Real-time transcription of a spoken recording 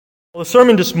Well, the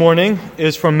sermon this morning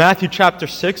is from Matthew chapter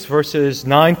 6, verses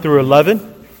 9 through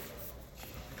 11.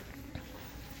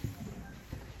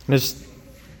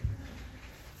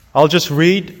 I'll just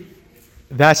read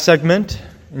that segment,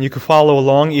 and you can follow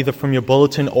along either from your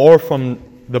bulletin or from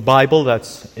the Bible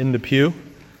that's in the pew.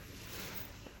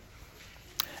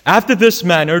 After this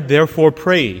manner, therefore,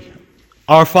 pray,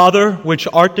 Our Father, which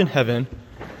art in heaven,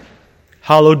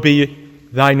 hallowed be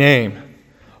thy name.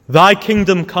 Thy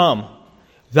kingdom come.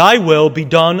 Thy will be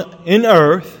done in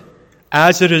earth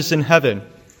as it is in heaven.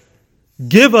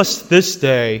 Give us this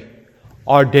day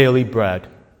our daily bread.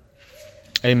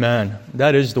 Amen.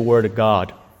 That is the word of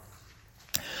God.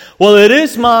 Well, it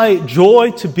is my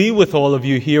joy to be with all of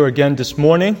you here again this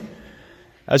morning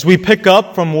as we pick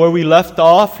up from where we left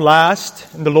off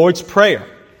last in the Lord's Prayer.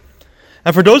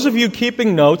 And for those of you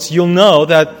keeping notes, you'll know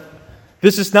that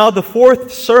this is now the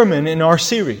fourth sermon in our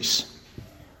series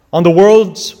on the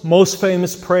world's most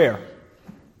famous prayer.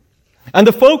 And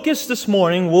the focus this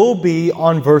morning will be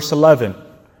on verse 11.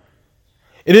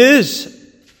 It is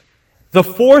the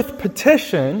fourth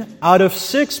petition out of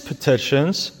 6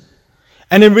 petitions,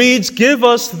 and it reads, Give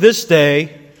us this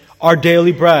day our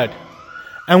daily bread.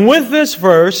 And with this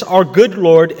verse, our good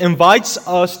Lord invites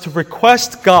us to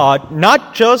request God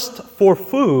not just for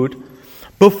food,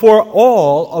 but for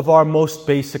all of our most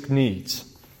basic needs.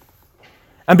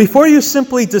 And before you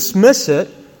simply dismiss it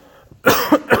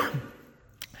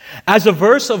as a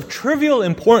verse of trivial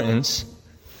importance,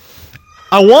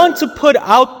 I want to put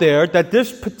out there that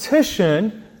this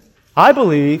petition, I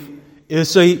believe,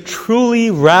 is a truly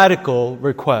radical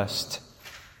request.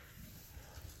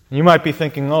 You might be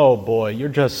thinking, oh boy, you're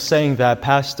just saying that,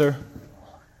 Pastor.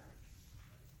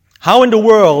 How in the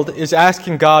world is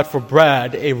asking God for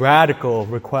bread a radical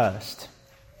request?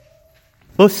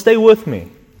 Well, stay with me.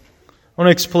 I want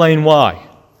to explain why.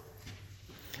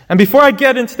 And before I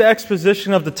get into the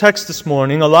exposition of the text this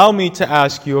morning, allow me to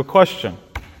ask you a question.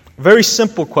 A very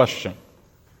simple question.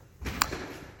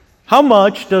 How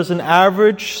much does an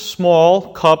average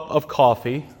small cup of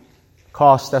coffee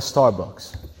cost at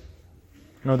Starbucks?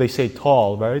 You know, they say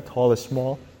tall, right? Tall is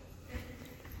small.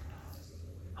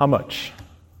 How much?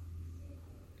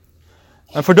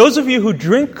 And for those of you who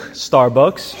drink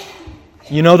Starbucks,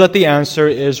 you know that the answer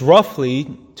is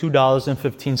roughly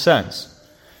 $2.15.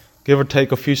 Give or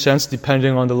take a few cents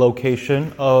depending on the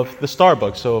location of the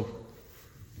Starbucks. So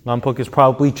Lompoc is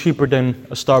probably cheaper than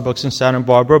a Starbucks in Santa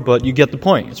Barbara, but you get the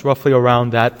point. It's roughly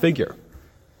around that figure.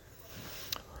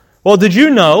 Well, did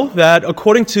you know that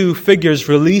according to figures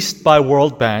released by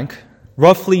World Bank,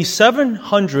 roughly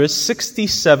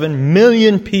 767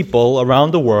 million people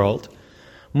around the world,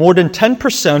 more than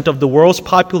 10% of the world's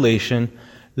population,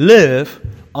 live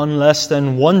on less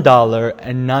than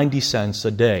 $1.90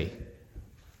 a day.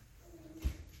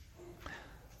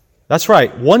 That's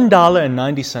right,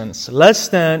 $1.90, less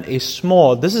than a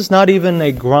small, this is not even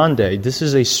a grande, this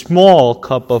is a small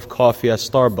cup of coffee at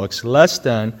Starbucks, less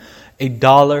than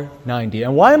 $1.90.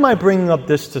 And why am I bringing up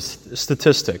this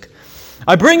statistic?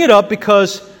 I bring it up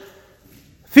because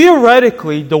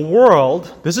theoretically the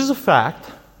world, this is a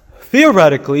fact,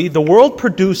 theoretically the world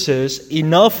produces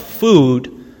enough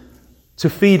food to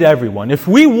feed everyone. If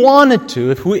we wanted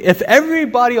to, if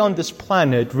everybody on this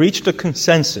planet reached a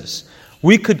consensus,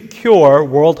 we could cure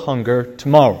world hunger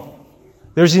tomorrow.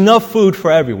 There's enough food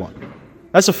for everyone.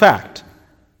 That's a fact.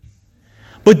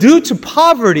 But due to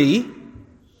poverty,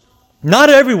 not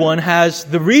everyone has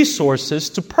the resources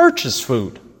to purchase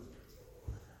food.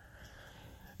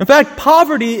 In fact,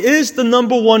 poverty is the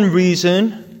number one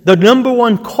reason, the number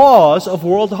one cause of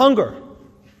world hunger.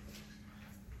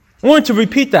 I want to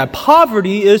repeat that.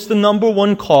 Poverty is the number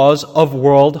one cause of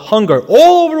world hunger.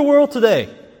 All over the world today,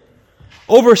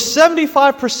 over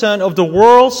 75% of the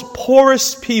world's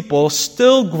poorest people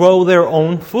still grow their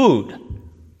own food.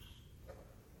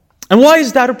 And why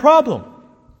is that a problem?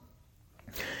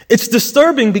 It's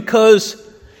disturbing because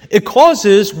it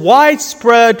causes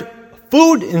widespread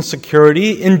food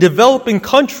insecurity in developing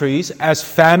countries as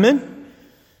famine,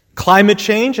 climate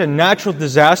change, and natural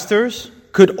disasters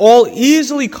could all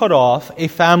easily cut off a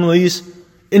family's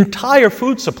entire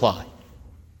food supply.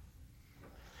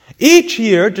 Each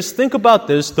year, just think about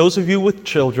this, those of you with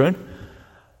children,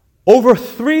 over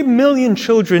 3 million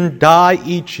children die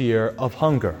each year of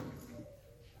hunger.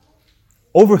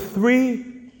 Over 3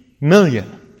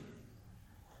 million.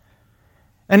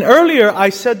 And earlier I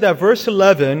said that verse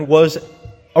 11 was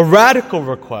a radical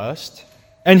request,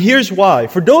 and here's why.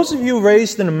 For those of you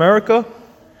raised in America,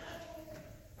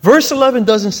 verse 11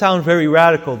 doesn't sound very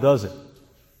radical, does it?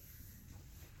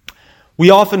 We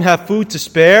often have food to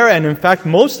spare, and in fact,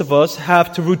 most of us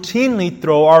have to routinely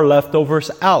throw our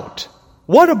leftovers out.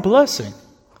 What a blessing.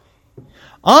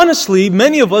 Honestly,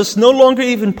 many of us no longer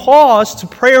even pause to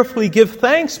prayerfully give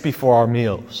thanks before our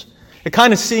meals. It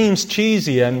kind of seems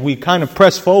cheesy, and we kind of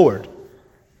press forward.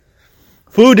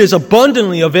 Food is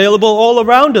abundantly available all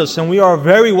around us, and we are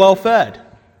very well fed.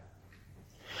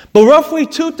 But roughly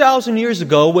 2,000 years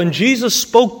ago, when Jesus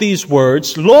spoke these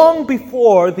words, long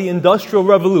before the Industrial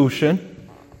Revolution,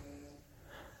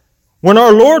 when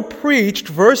our Lord preached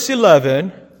verse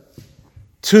 11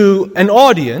 to an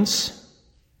audience,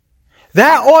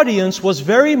 that audience was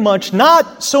very much,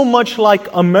 not so much like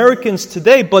Americans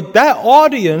today, but that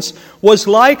audience was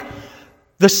like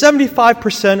the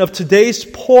 75% of today's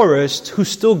poorest who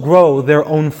still grow their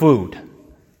own food.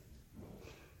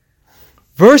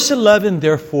 Verse 11,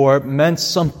 therefore, meant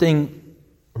something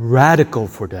radical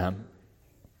for them.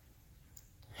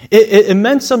 It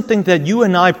meant something that you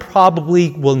and I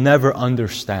probably will never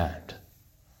understand.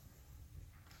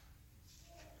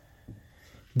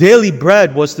 Daily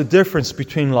bread was the difference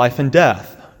between life and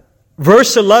death.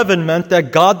 Verse 11 meant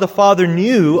that God the Father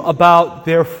knew about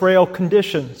their frail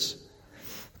conditions,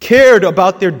 cared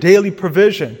about their daily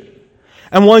provision,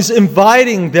 and was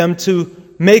inviting them to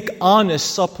make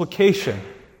honest supplication.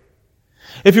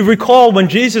 If you recall, when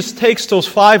Jesus takes those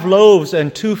 5 loaves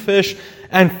and 2 fish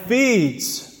and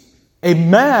feeds a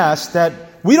mass that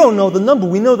we don't know the number.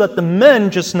 We know that the men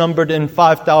just numbered in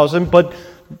 5,000, but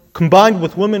combined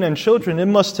with women and children, it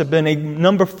must have been a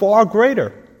number far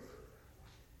greater.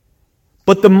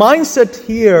 But the mindset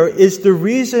here is the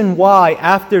reason why,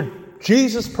 after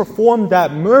Jesus performed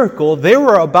that miracle, they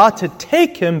were about to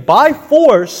take him by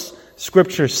force,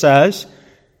 Scripture says,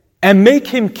 and make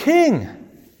him king.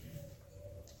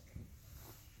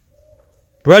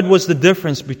 Bread was the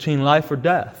difference between life or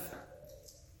death.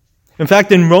 In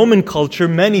fact, in Roman culture,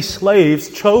 many slaves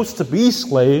chose to be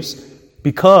slaves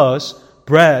because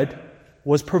bread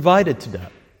was provided to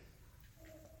them.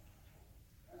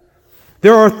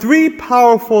 There are 3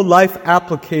 powerful life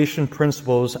application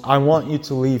principles I want you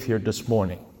to leave here this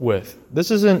morning with.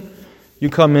 This isn't you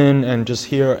come in and just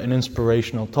hear an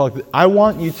inspirational talk. I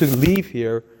want you to leave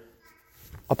here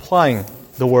applying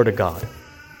the Word of God.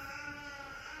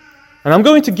 And I'm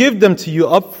going to give them to you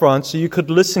up front so you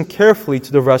could listen carefully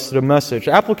to the rest of the message.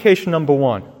 Application number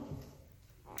 1.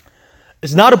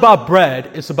 It's not about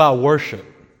bread, it's about worship.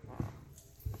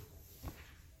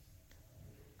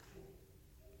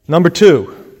 Number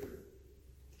 2,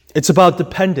 it's about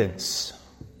dependence.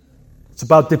 It's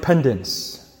about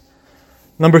dependence.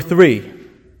 Number 3,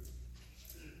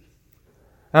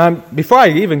 before I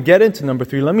even get into number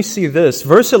 3, let me see this.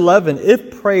 Verse 11,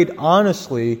 if prayed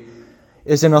honestly,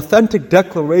 is an authentic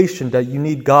declaration that you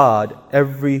need God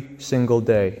every single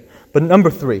day. But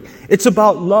number 3, it's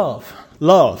about love.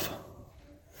 Love.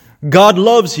 God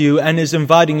loves you and is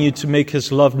inviting you to make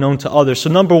His love known to others. So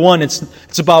number 1,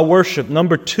 it's about worship.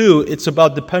 Number 2, it's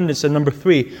about dependence. And number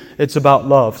 3, it's about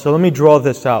love. So let me draw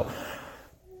this out.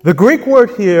 The Greek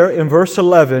word here in verse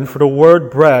 11 for the word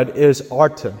bread is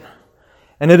arton.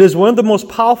 And it is one of the most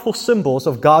powerful symbols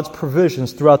of God's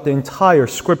provisions throughout the entire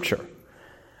Scripture.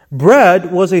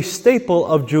 Bread was a staple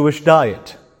of Jewish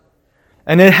diet,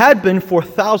 and it had been for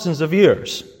thousands of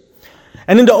years.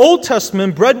 And in the Old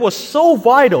Testament, bread was so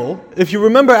vital. If you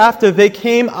remember, after they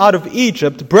came out of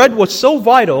Egypt, bread was so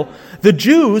vital, the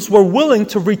Jews were willing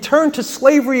to return to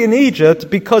slavery in Egypt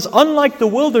because, unlike the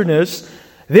wilderness,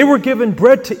 they were given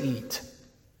bread to eat.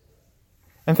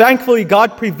 And thankfully,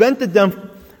 God prevented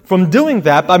them from doing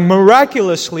that by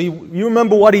miraculously, you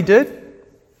remember what He did?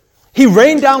 He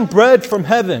rained down bread from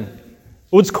heaven.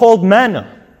 It was called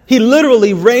manna. He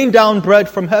literally rained down bread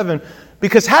from heaven.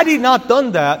 Because had He not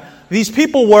done that, these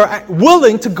people were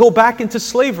willing to go back into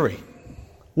slavery.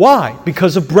 Why?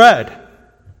 Because of bread.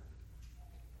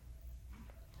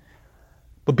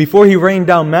 But before He rained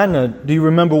down manna, do you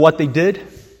remember what they did?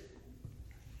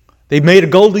 They made a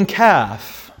golden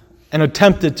calf and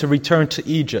attempted to return to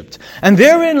Egypt. And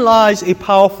therein lies a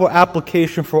powerful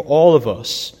application for all of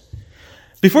us.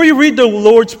 Before you read the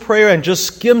Lord's Prayer and just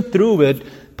skim through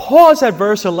it, pause at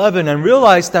verse 11 and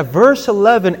realize that verse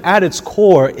 11 at its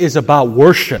core is about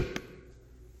worship.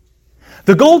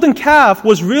 The golden calf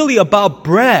was really about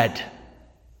bread.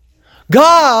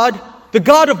 God, the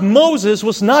God of Moses,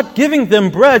 was not giving them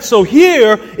bread, so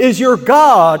here is your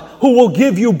God who will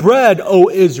give you bread, O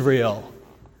Israel.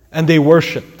 And they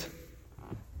worshipped.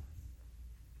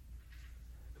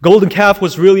 Golden calf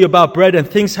was really about bread, and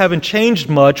things haven't changed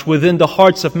much within the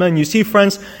hearts of men. You see,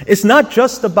 friends, it's not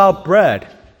just about bread.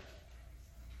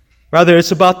 Rather,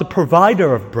 it's about the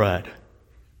provider of bread.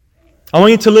 I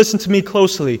want you to listen to me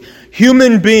closely.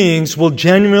 Human beings will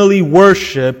generally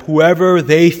worship whoever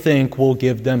they think will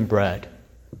give them bread.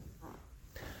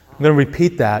 I'm going to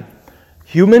repeat that.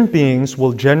 Human beings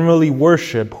will generally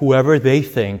worship whoever they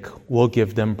think will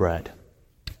give them bread.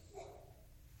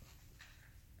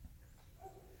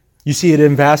 You see it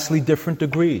in vastly different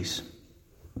degrees.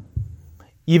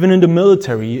 Even in the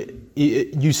military,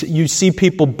 you see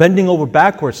people bending over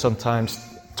backwards sometimes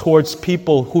towards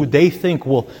people who they think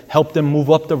will help them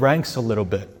move up the ranks a little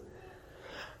bit.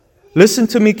 Listen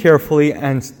to me carefully,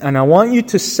 and I want you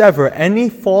to sever any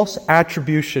false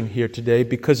attribution here today,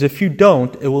 because if you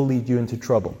don't, it will lead you into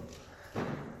trouble.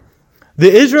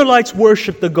 The Israelites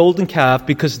worshipped the golden calf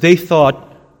because they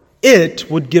thought it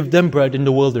would give them bread in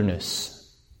the wilderness.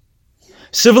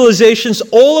 Civilizations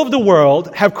all over the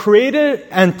world have created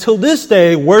and till this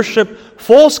day worship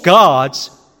false gods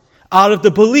out of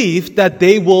the belief that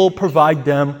they will provide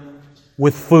them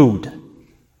with food.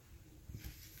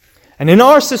 And in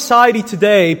our society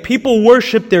today, people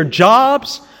worship their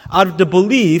jobs out of the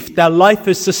belief that life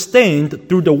is sustained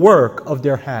through the work of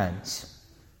their hands.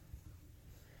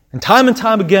 And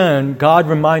time again, God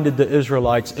reminded the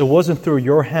Israelites, it wasn't through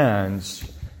your hands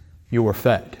you were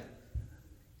fed.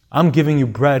 I'm giving you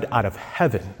bread out of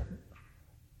heaven.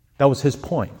 That was his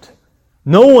point.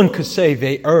 No one could say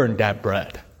they earned that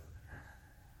bread.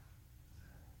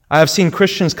 I have seen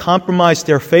Christians compromise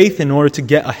their faith in order to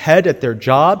get ahead at their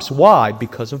jobs. Why?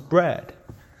 Because of bread.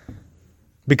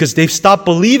 Because they've stopped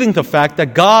believing the fact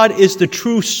that God is the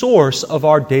true source of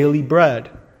our daily bread.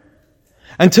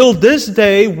 Until this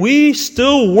day, we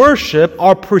still worship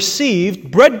our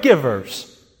perceived bread givers.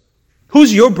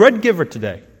 Who's your bread giver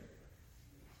today?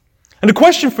 And the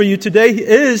question for you today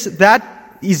is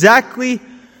that exactly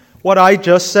what I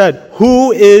just said.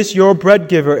 Who is your bread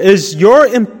giver? Is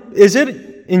it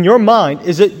in your mind,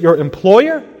 is it your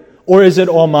employer or is it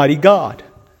Almighty God?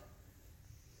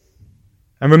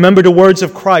 And remember the words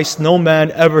of Christ, no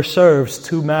man ever serves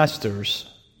two masters.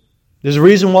 There's a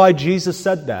reason why Jesus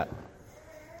said that.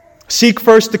 Seek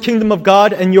first the kingdom of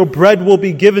God and your bread will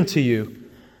be given to you.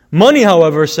 Money,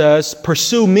 however, says,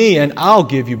 pursue me and I'll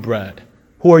give you bread.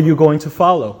 Who are you going to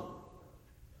follow?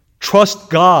 Trust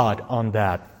God on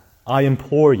that. I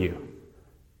implore you.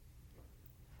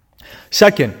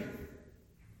 Second,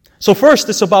 so first,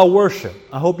 it's about worship.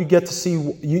 I hope you get to see,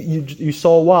 you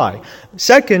saw why.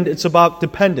 Second, it's about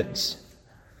dependence.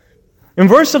 In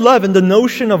verse 11, the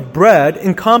notion of bread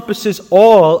encompasses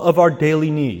all of our daily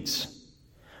needs,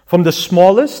 from the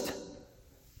smallest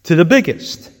to the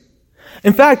biggest.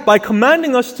 In fact, by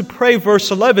commanding us to pray, verse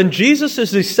 11, Jesus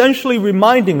is essentially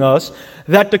reminding us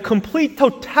that the complete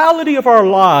totality of our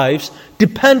lives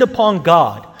depend upon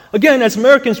God. Again, as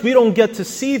Americans, we don't get to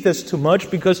see this too much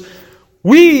because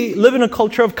we live in a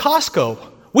culture of Costco.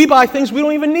 We buy things we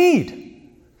don't even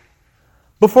need.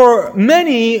 But for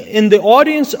many in the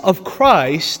audience of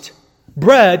Christ,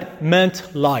 bread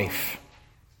meant life.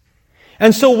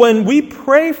 And so when we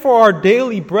pray for our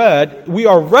daily bread, we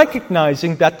are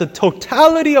recognizing that the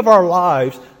totality of our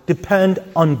lives depend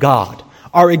on God,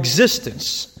 our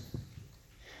existence.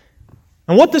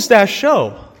 And what does that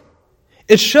show?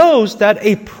 It shows that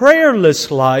a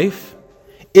prayerless life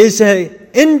is an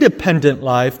independent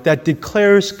life that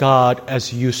declares God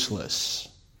as useless.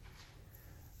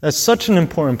 That's such an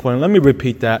important point. Let me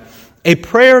repeat that. A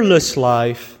prayerless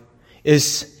life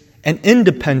is an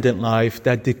independent life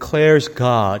that declares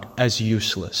God as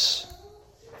useless.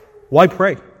 Why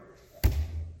pray?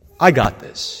 I got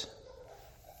this.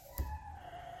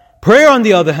 Prayer, on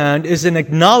the other hand, is an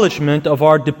acknowledgement of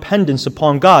our dependence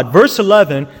upon God. Verse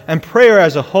 11, and prayer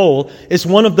as a whole, is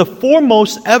one of the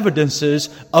foremost evidences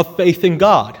of faith in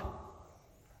God.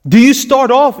 Do you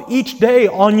start off each day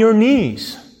on your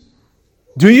knees?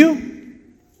 Do you?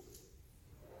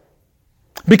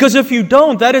 Because if you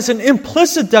don't, that is an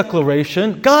implicit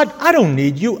declaration. God, I don't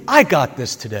need you. I got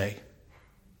this today.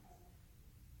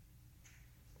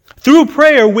 Through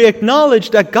prayer, we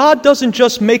acknowledge that God doesn't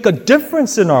just make a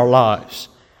difference in our lives.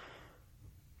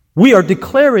 We are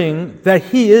declaring that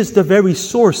He is the very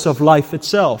source of life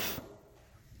itself.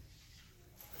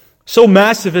 So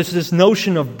massive is this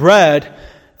notion of bread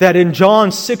that in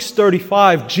John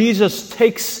 6:35, Jesus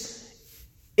takes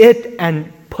it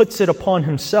and puts it upon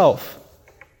Himself.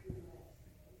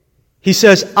 He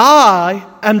says, I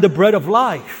am the bread of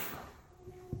life.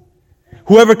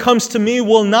 Whoever comes to me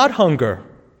will not hunger.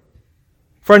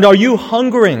 Friend, are you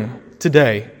hungering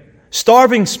today?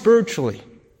 Starving spiritually?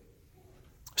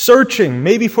 Searching,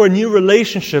 maybe for a new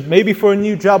relationship, maybe for a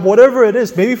new job, whatever it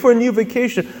is, maybe for a new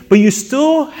vacation, but you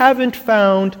still haven't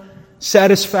found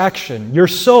satisfaction. Your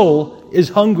soul is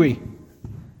hungry.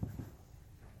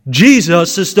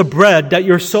 Jesus is the bread that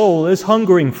your soul is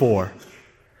hungering for.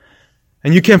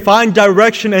 And you can find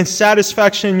direction and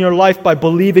satisfaction in your life by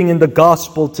believing in the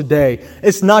gospel today.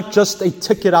 It's not just a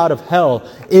ticket out of hell.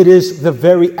 It is the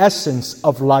very essence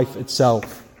of life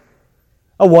itself.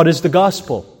 What is the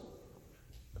gospel?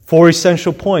 4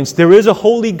 essential points. There is a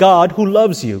holy God who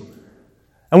loves you.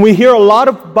 And we hear a lot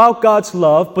about God's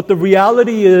love, but the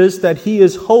reality is that He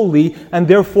is holy and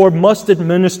therefore must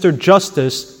administer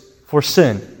justice for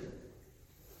sin.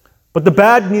 But the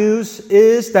bad news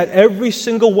is that every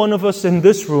single one of us in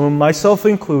this room, myself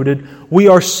included, we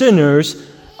are sinners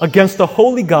against the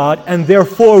holy God, and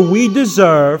therefore we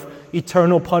deserve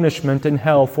eternal punishment in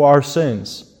hell for our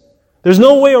sins. There's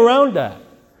no way around that.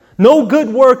 No good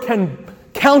work can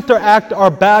counteract our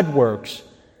bad works.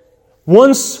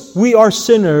 Once we are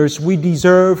sinners, we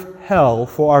deserve hell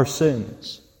for our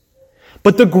sins.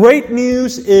 But the great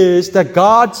news is that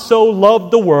God so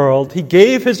loved the world, He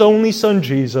gave His only Son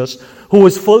Jesus, who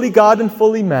was fully God and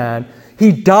fully man.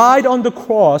 He died on the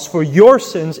cross for your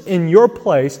sins in your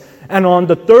place, and on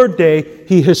the third day,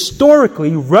 He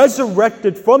historically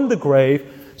resurrected from the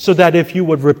grave, so that if you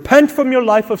would repent from your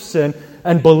life of sin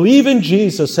and believe in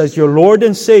Jesus as your Lord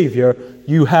and Savior,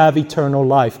 you have eternal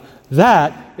life.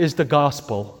 That is the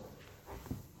gospel.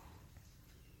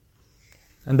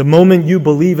 And the moment you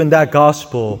believe in that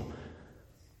gospel,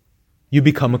 you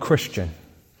become a Christian.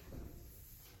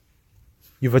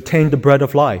 You've attained the bread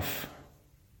of life.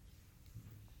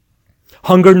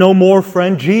 Hunger no more,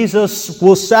 friend. Jesus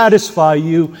will satisfy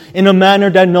you in a manner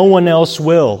that no one else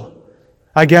will.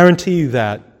 I guarantee you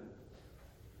that.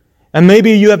 And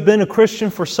maybe you have been a Christian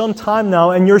for some time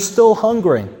now and you're still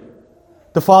hungering.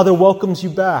 The Father welcomes you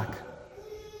back.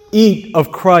 Eat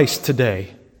of Christ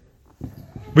today.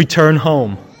 Return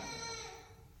home.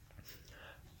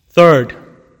 Third,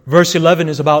 verse 11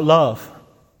 is about love.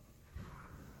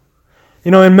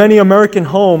 You know, in many American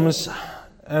homes,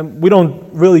 and we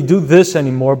don't really do this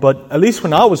anymore, but at least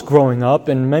when I was growing up,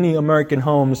 in many American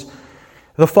homes,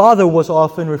 the father was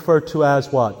often referred to as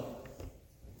what?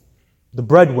 The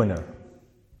breadwinner.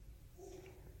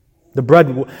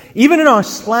 Even in our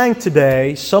slang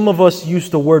today, some of us use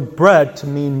the word bread to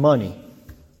mean money.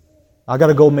 I got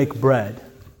to go make bread.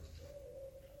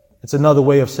 It's another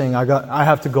way of saying I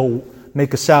have to go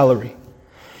make a salary.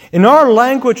 In our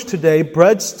language today,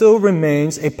 bread still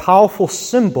remains a powerful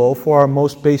symbol for our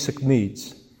most basic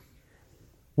needs.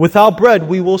 Without bread,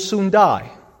 we will soon die.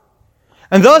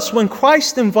 And thus, when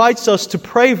Christ invites us to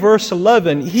pray verse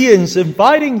 11, He is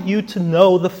inviting you to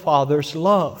know the Father's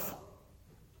love.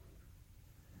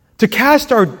 To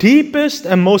cast our deepest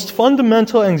and most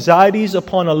fundamental anxieties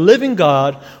upon a living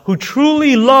God who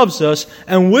truly loves us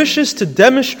and wishes to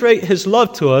demonstrate His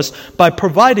love to us by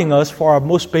providing us for our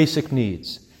most basic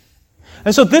needs.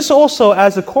 And so this also,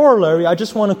 as a corollary, I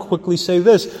just want to quickly say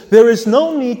this. There is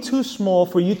no need too small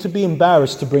for you to be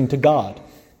embarrassed to bring to God.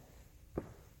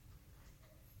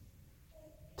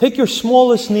 Take your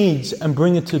smallest needs and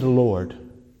bring it to the Lord.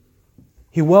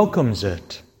 He welcomes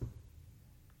it.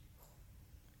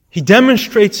 He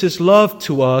demonstrates His love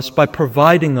to us by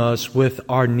providing us with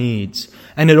our needs.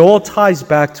 And it all ties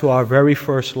back to our very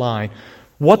first line.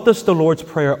 What does the Lord's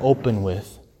Prayer open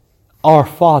with? Our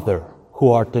Father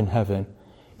who art in heaven.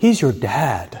 He's your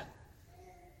dad.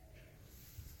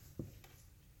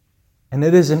 And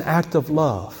it is an act of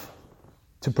love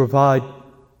to provide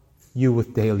you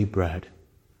with daily bread.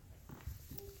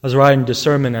 I was writing this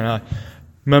sermon and I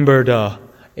remembered a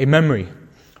memory.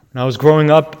 When I was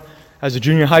growing up as a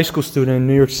junior high school student in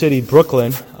New York City,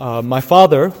 Brooklyn, my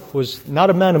father was not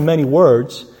a man of many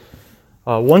words.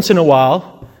 Once in a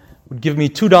while, would give me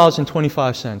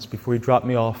 $2.25 before he dropped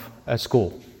me off at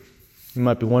school. You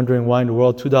might be wondering why in the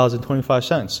world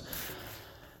 $2.25.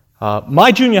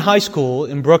 My junior high school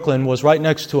in Brooklyn was right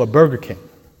next to a Burger King.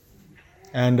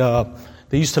 And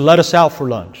they used to let us out for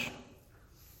lunch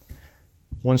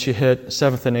once you hit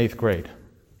 7th and 8th grade.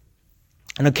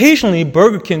 And occasionally,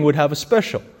 Burger King would have a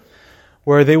special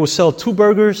where they would sell 2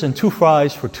 burgers and 2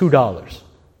 fries for $2.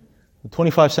 The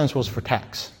 25 cents was for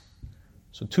tax.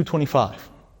 So $2.25.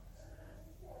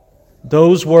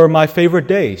 Those were my favorite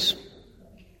days.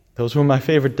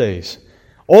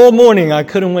 All morning, I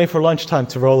couldn't wait for lunchtime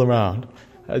to roll around.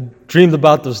 I dreamed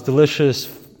about those delicious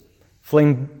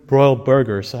flame-broiled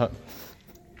burgers.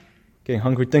 Getting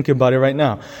hungry thinking about it right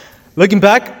now. Looking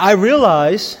back, I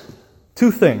realized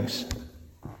 2 things.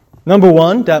 Number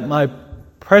 1, that my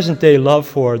present-day love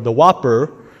for the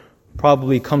Whopper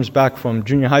probably comes back from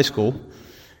junior high school.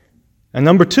 And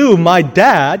number 2, my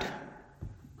dad,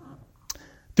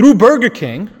 through Burger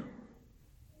King,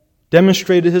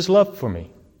 demonstrated his love for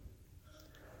me.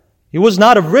 He was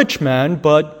not a rich man,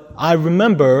 but I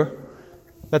remember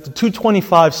that the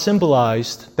 225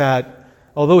 symbolized that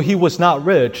although he was not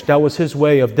rich, that was his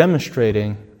way of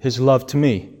demonstrating his love to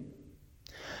me.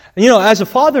 And as a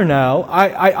father now,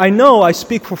 I know I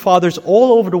speak for fathers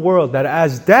all over the world that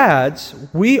as dads,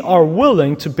 we are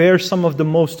willing to bear some of the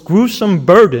most gruesome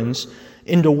burdens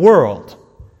in the world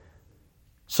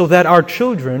so that our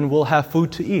children will have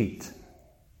food to eat.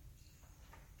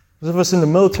 Those of us in the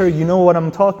military, you know what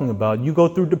I'm talking about. You go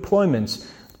through deployments.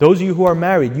 Those of you who are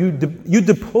married, you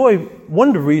deploy. One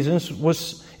of the reasons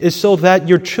is so that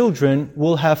your children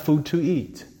will have food to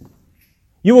eat.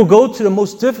 You will go to the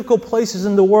most difficult places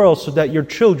in the world so that your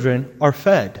children are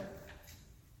fed.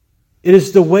 It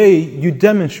is the way you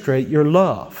demonstrate your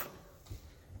love.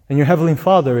 And your Heavenly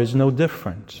Father is no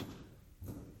different.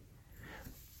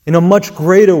 In a much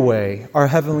greater way, our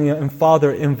Heavenly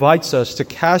Father invites us to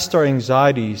cast our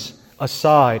anxieties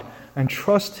aside and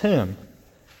trust Him,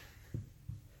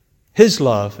 His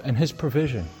love, and His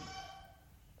provision.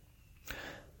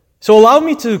 So allow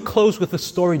me to close with a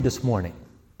story this morning.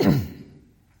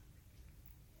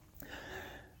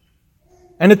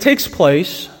 And it takes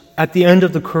place at the end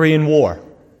of the Korean War.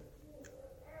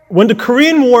 When the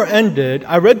Korean War ended,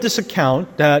 I read this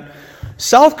account that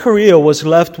South Korea was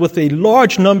left with a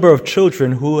large number of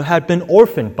children who had been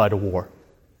orphaned by the war.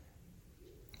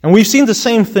 And we've seen the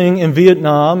same thing in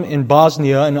Vietnam, in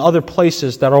Bosnia, and other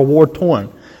places that are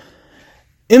war-torn.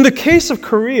 In the case of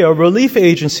Korea, relief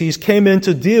agencies came in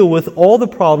to deal with all the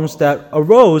problems that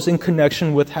arose in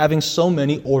connection with having so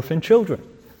many orphan children.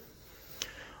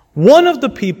 One of the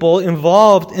people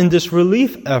involved in this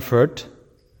relief effort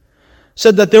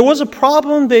said that there was a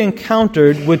problem they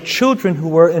encountered with children who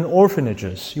were in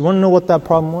orphanages. You want to know what that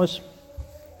problem was?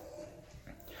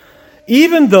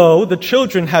 Even though the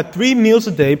children had 3 meals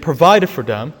a day provided for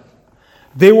them,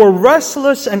 they were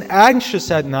restless and anxious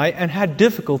at night and had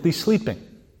difficulty sleeping.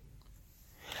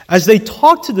 As they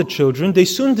talked to the children, they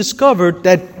soon discovered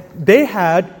that they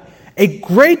had a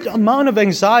great amount of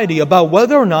anxiety about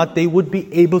whether or not they would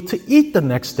be able to eat the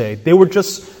next day. They were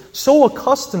just so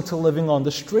accustomed to living on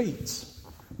the streets.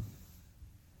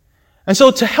 And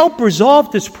so to help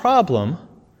resolve this problem,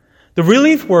 the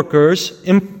relief workers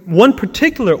in one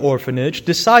particular orphanage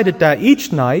decided that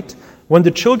each night, when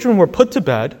the children were put to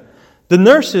bed, the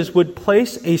nurses would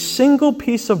place a single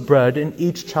piece of bread in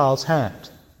each child's hand.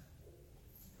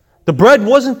 The bread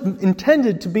wasn't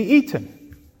intended to be eaten.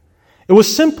 It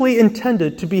was simply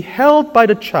intended to be held by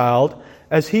the child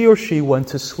as he or she went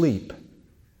to sleep.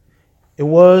 It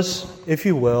was, if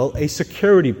you will, a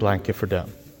security blanket for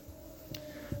them,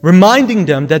 reminding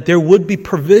them that there would be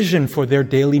provision for their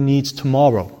daily needs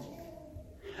tomorrow.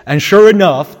 And sure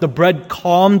enough, the bread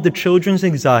calmed the children's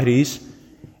anxieties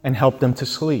and helped them to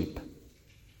sleep.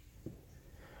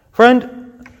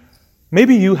 Friend,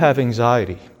 maybe you have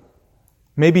anxiety.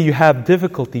 Maybe you have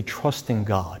difficulty trusting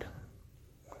God.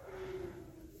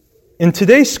 In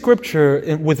today's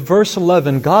scripture, with verse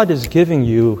 11, God is giving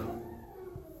you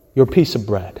your piece of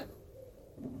bread.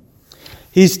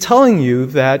 He's telling you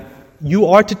that you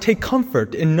are to take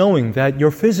comfort in knowing that your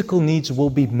physical needs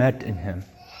will be met in Him.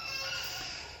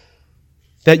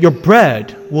 That your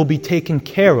bread will be taken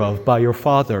care of by your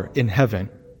Father in heaven.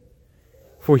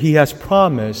 For He has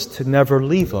promised to never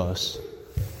leave us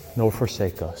nor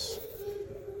forsake us.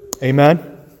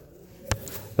 Amen?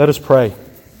 Let us pray.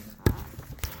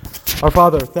 Our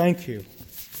Father, thank you.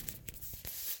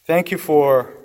 Thank you for